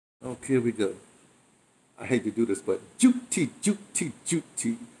Okay, here we go. I hate to do this, but juti, juti,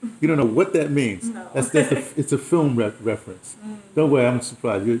 juti. You don't know what that means. No. It's a film reference. Don't worry, I'm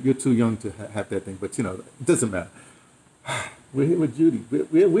surprised. You're too young to have that thing, but it doesn't matter. We're here with Judy.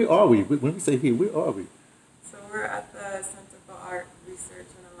 Where are we? When we say here, where are we? So we're at the Center for Art Research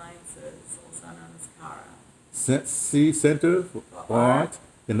and Alliances, also known as CARA. C Center for For art. Art,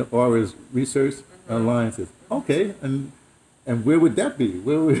 and the R is Research and Alliances. Okay, and where would that be?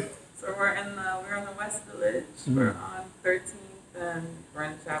 Where would? So we're in the West Village. We're on 13th and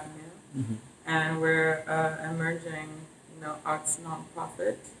Greenwich Avenue, and we're emerging, arts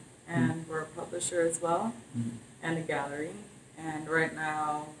nonprofit, and we're a publisher as well, and a gallery. And right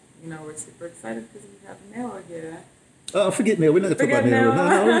now, we're super excited because we have Nell here. Forget nail. We're not gonna talk about Forget nail. nail. No,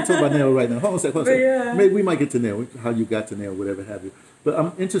 no, we're gonna talk about nail right now. Hold on a second. Hold on a But second. yeah. Maybe we might get to nail, how you got to nail, whatever have you. But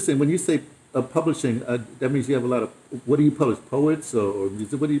I'm interested when you say publishing. That means you have a lot of. What do you publish? Poets or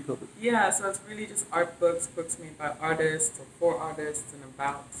music? What do you publish? Yeah, so it's really just art books, books made by artists or for artists and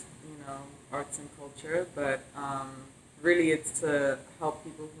about, arts and culture. But really it's to help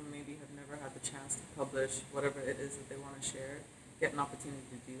people who maybe have never had the chance to publish whatever it is that they want to share, get an opportunity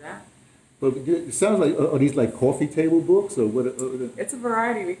to do that. But it sounds like are these like coffee table books or what? It's a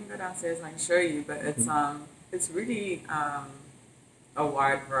variety. We can go downstairs and I can show you, but it's really a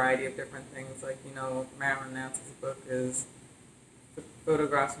wide variety of different things. Like, Marilyn Nance's book is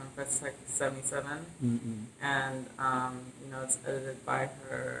photographs from Fest 77, and it's edited by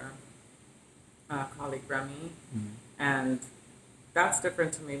her colleague Remy, and that's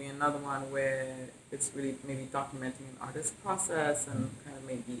different to maybe another one where it's really maybe documenting an artist's process and kind of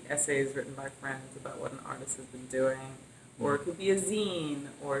maybe essays written by friends about what an artist has been doing, or it could be a zine,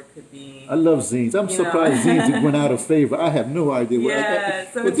 or it could be. I love zines. I'm surprised zines went out of favor. I have no idea.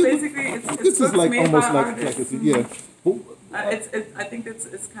 Yeah, so it's basically it's this is books like made almost by like artists. yeah. Well, I think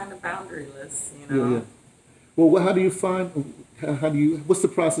it's kind of boundaryless, yeah, yeah. Well, how do you find? How do you? What's the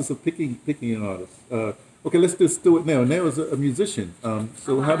process of picking an artist? Okay, let's just do it now. Now is a musician.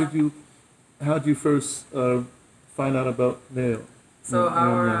 So how did you first find out about Nail? So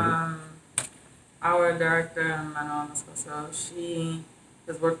our director Manuel Moscoso, she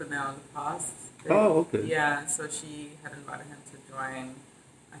has worked with Nail in the past. Oh, okay. Yeah, so she had invited him to join.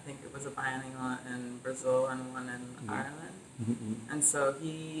 I think it was a biennial in Brazil and one in Ireland. And so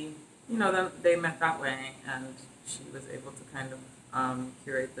then they met that way, and she was able to kind of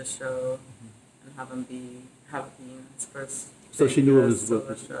curate the show and have it be his first. So she knew it was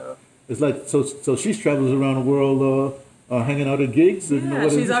solo show. It's like so she travels around the world hanging out at gigs. And Yeah,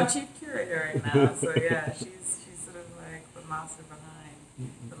 she's our chief curator right now. So yeah, she's sort of like the mastermind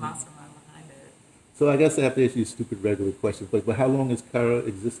behind it. So I guess I have to ask you stupid regular questions, but how long has CARA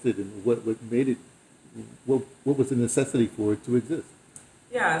existed, and what made it? What was the necessity for it to exist?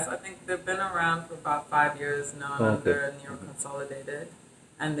 Yeah, so I think they've been around for about 5 years now under New York Consolidated,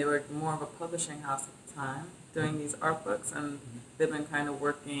 and they were more of a publishing house at the time doing these art books, and they've been kind of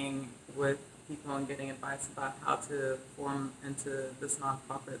working with people and getting advice about how to form into this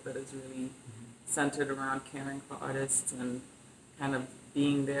nonprofit that is really centered around caring for artists and kind of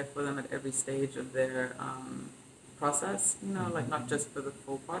being there for them at every stage of their process, like not just for the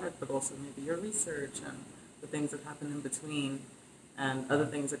full product, but also maybe your research and the things that happen in between and other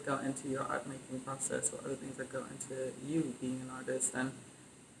things that go into your art making process or other things that go into you being an artist. And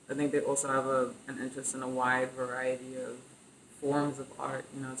I think they also have an interest in a wide variety of forms of art.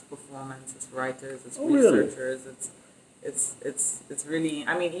 It's performance, it's writers, it's researchers, it's really.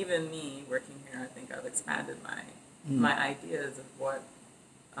 I mean, even me working here, I think I've expanded my ideas of what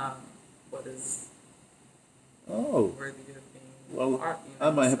is worthy of being art.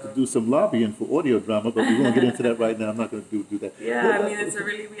 I might have to do some lobbying for audio drama, but we won't get into that right now. I'm not going to do that. Yeah, I mean,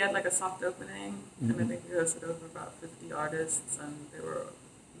 we had like a soft opening, and I think we hosted over about 50 artists, and they were,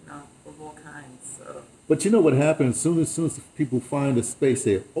 of all kinds. So. But you know what happens? Soon as people find a space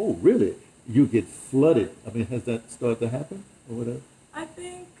there, oh, really? You get flooded. I mean, has that started to happen or whatever? I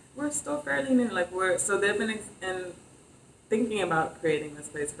think we're still fairly new. So they've been thinking about creating this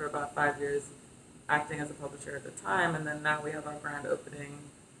place for about 5 years, acting as a publisher at the time, and then now we have our grand opening,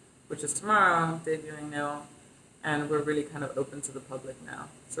 which is tomorrow, debuting Nil, and we're really kind of open to the public now.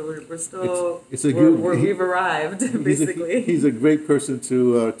 So we're still we've arrived basically. He's a great person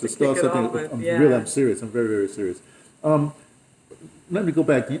to start something. I'm serious. I'm very, very serious. Let me go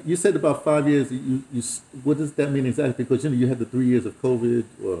back. You said about 5 years. What does that mean exactly? Because you had the 3 years of COVID.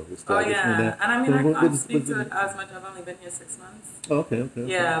 And I mean, I can't speak to it as much. I've only been here 6 months. Oh, okay.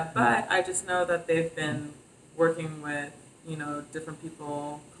 Yeah, but I just know that they've been working with different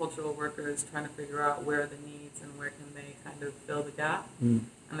people, cultural workers, trying to figure out where are the needs and where can they kind of fill the gap.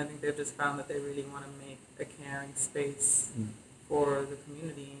 and I think they've just found that they really want to make a caring space for the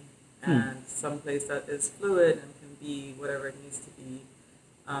community and someplace that is fluid and can be whatever it needs to be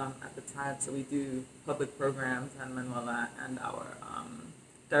at the time. So we do public programs, and Manuela and our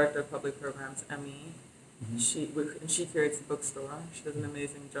director of public programs, Emmy, she curates a bookstore. She does an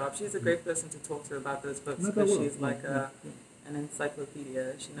amazing job. She's a great person to talk to about those books because she's like an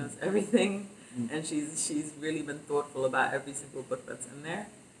encyclopedia. She knows everything, and she's really been thoughtful about every single book that's in there,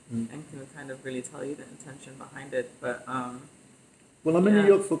 and can kind of really tell you the intention behind it. But well, I'm in New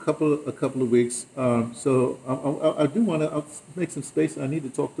York for a couple of weeks, so I do want to make some space. I need to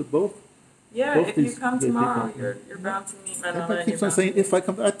talk to both. Yeah, if you come tomorrow, you're bound to meet Manuela. I keep on saying if I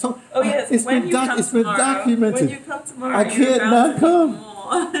come. Oh yes, it's been documented. When you come tomorrow, I can't not come.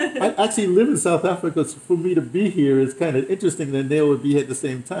 I actually live in South Africa, so for me to be here is kind of interesting. That they would be here at the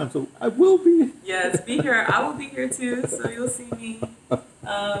same time, so I will be. Yes, be here. I will be here too, so you'll see me.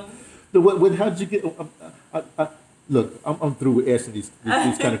 How did you get? Look, I'm through with asking these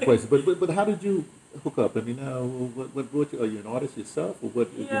kind of questions, but how did you hook up? I mean, what brought you? Are you an artist yourself, or what?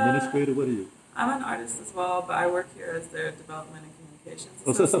 Administrator? What are you? I'm an artist as well, but I work here as their development and communications associate.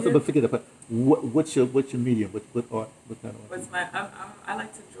 Oh, so something, but forget about what's your medium? What art? What kind of art? What's my? I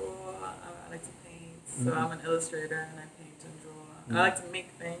like to draw. I like to paint. So I'm an illustrator, and I paint and draw. And I like to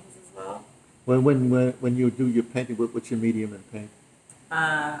make things as well. When you do your painting, what's your medium in paint?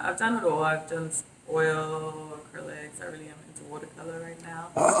 I've done it all. I've done oil, acrylics. I really am into watercolor right now.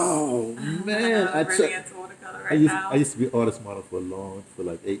 Oh man, I'm really into watercolor right now. I used to be artist model for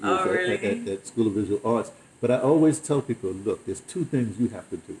like 8 years really? at School of Visual Arts. But I always tell people, look, there's two things you have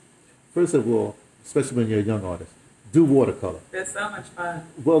to do. First of all, especially when you're a young artist, do watercolor. It's so much fun.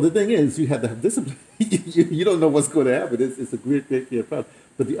 Well, the thing is, you have to have discipline. You don't know what's going to happen. It's a great problem.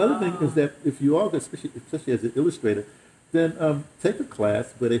 But the other thing is that if you are, especially as an illustrator, then take a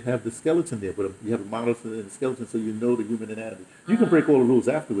class where they have the skeleton there, but you have a model and the skeleton, so you know the human anatomy. You can break all the rules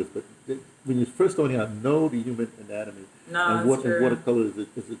afterwards, but when you're first starting out, know the human anatomy. And watercolor is a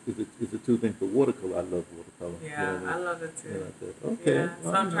two thing. For watercolor, I love watercolor. Yeah, I love it too. Yeah, okay. Yeah,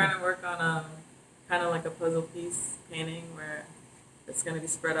 so I'm trying to work on kind of like a puzzle piece painting where it's going to be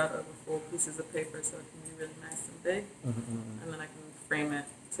spread out over 4 pieces of paper, so it can be really nice and big, and then I can frame it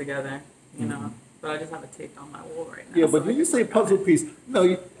together, you know. But I just have it taped on my wall right now. Yeah, but when you say puzzle piece,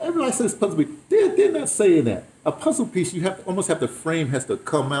 no, everybody says puzzle piece. They're not saying that. A puzzle piece, you almost have the frame has to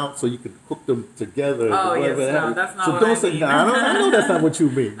come out so you can hook them together. Oh, yes, no, that's not so what don't I say, mean. no, I know that's not what you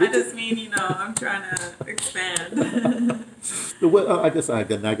mean. I just mean, I'm trying to expand. I guess I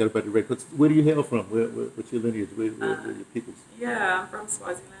got about the record. Where do you hail from? What's your lineage? Where your peoples? Yeah, I'm from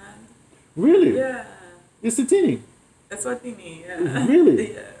Swaziland. Really? Yeah. You're Sitini? Eswatini, yeah.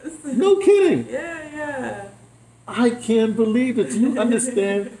 Really? Yes. No kidding. Yeah. I can't believe it. You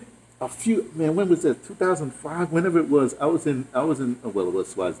understand? When was that? 2005, whenever it was. I was in. Well, it was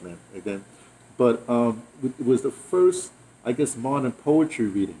Swaziland again, but it was the first, I guess, modern poetry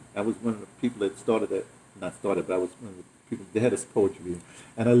reading. I was one of the people that started it. Not started, but I was one of the people that had this poetry reading,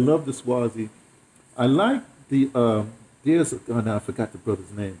 and I love the Swazi. I like the. Now I forgot the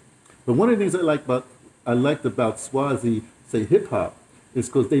brother's name, but one of the things I liked about Swazi, say hip hop, is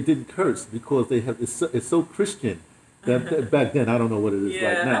because they didn't curse, because they have it's so Christian that back then, I don't know what it is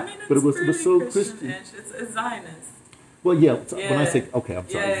like now, but it was so Christian. It's Zionist. Well, when I say I'm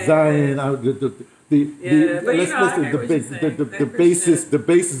sorry, Zion, the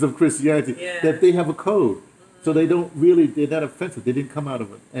basis of Christianity, that they have a code, so they're not offensive. They didn't come out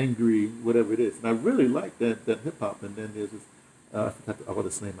of an angry whatever it is, and I really like that hip hop. And then there's this I forgot the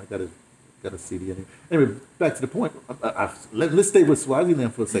artist's name. I got a CD anyway. Back to the point. Let's stay with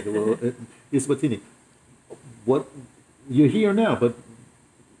Swaziland for a second. Well, it's Watini. What you're here now, but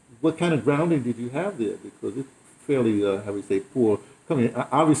what kind of grounding did you have there? Because it's fairly, how we say, poor.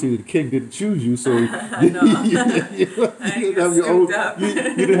 Obviously, the king didn't choose you, so you didn't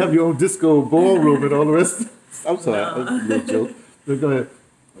have your own disco ballroom and all the rest. I'm sorry, that was a little joke. But go ahead.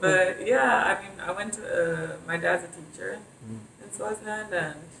 But yeah, I went to my dad's a teacher in Swaziland,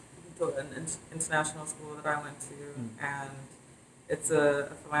 and an international school that I went to, and it's a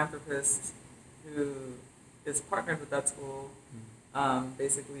philanthropist who is partnered with that school.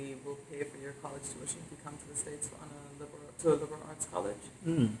 Basically, will pay for your college tuition if you come to the States to a liberal arts college.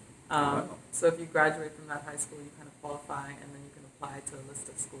 Wow. So if you graduate from that high school, you kind of qualify, and then you can apply to a list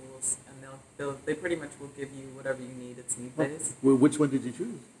of schools, and they pretty much will give you whatever you need. It's need-based. Well, which one did you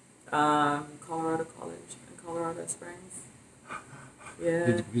choose? Colorado College in Colorado Springs. Yeah.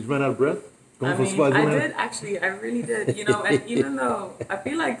 Did you run out of breath? I did actually. I really did. And even though I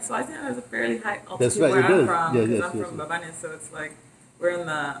feel like Swaziland has a fairly high altitude where I'm from, because I'm from Babane, so it's like we're in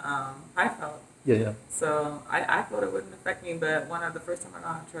the high felt. Yeah, yeah. So I thought it wouldn't affect me, but the first time I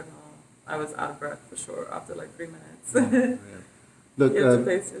got on a treadmill, I was out of breath for sure after like 3 minutes. Yeah. Look, You have to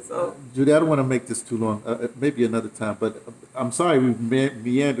pace yourself. Judy, I don't want to make this too long. Maybe another time, but I'm sorry we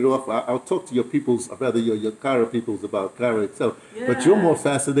meandered off. I'll talk to your peoples, or rather your CARA peoples about CARA itself. Yeah. But you're more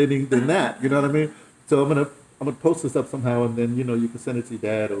fascinating than that. You know what I mean? So I'm gonna post this up somehow, and then you can send it to your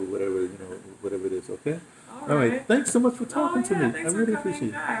dad or whatever whatever it is. Okay. All right. Thanks so much for talking to me. Thanks I really for coming appreciate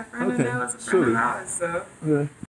it. by. A friend of Okay. ours, a friend Surely. of ours, so. Yeah.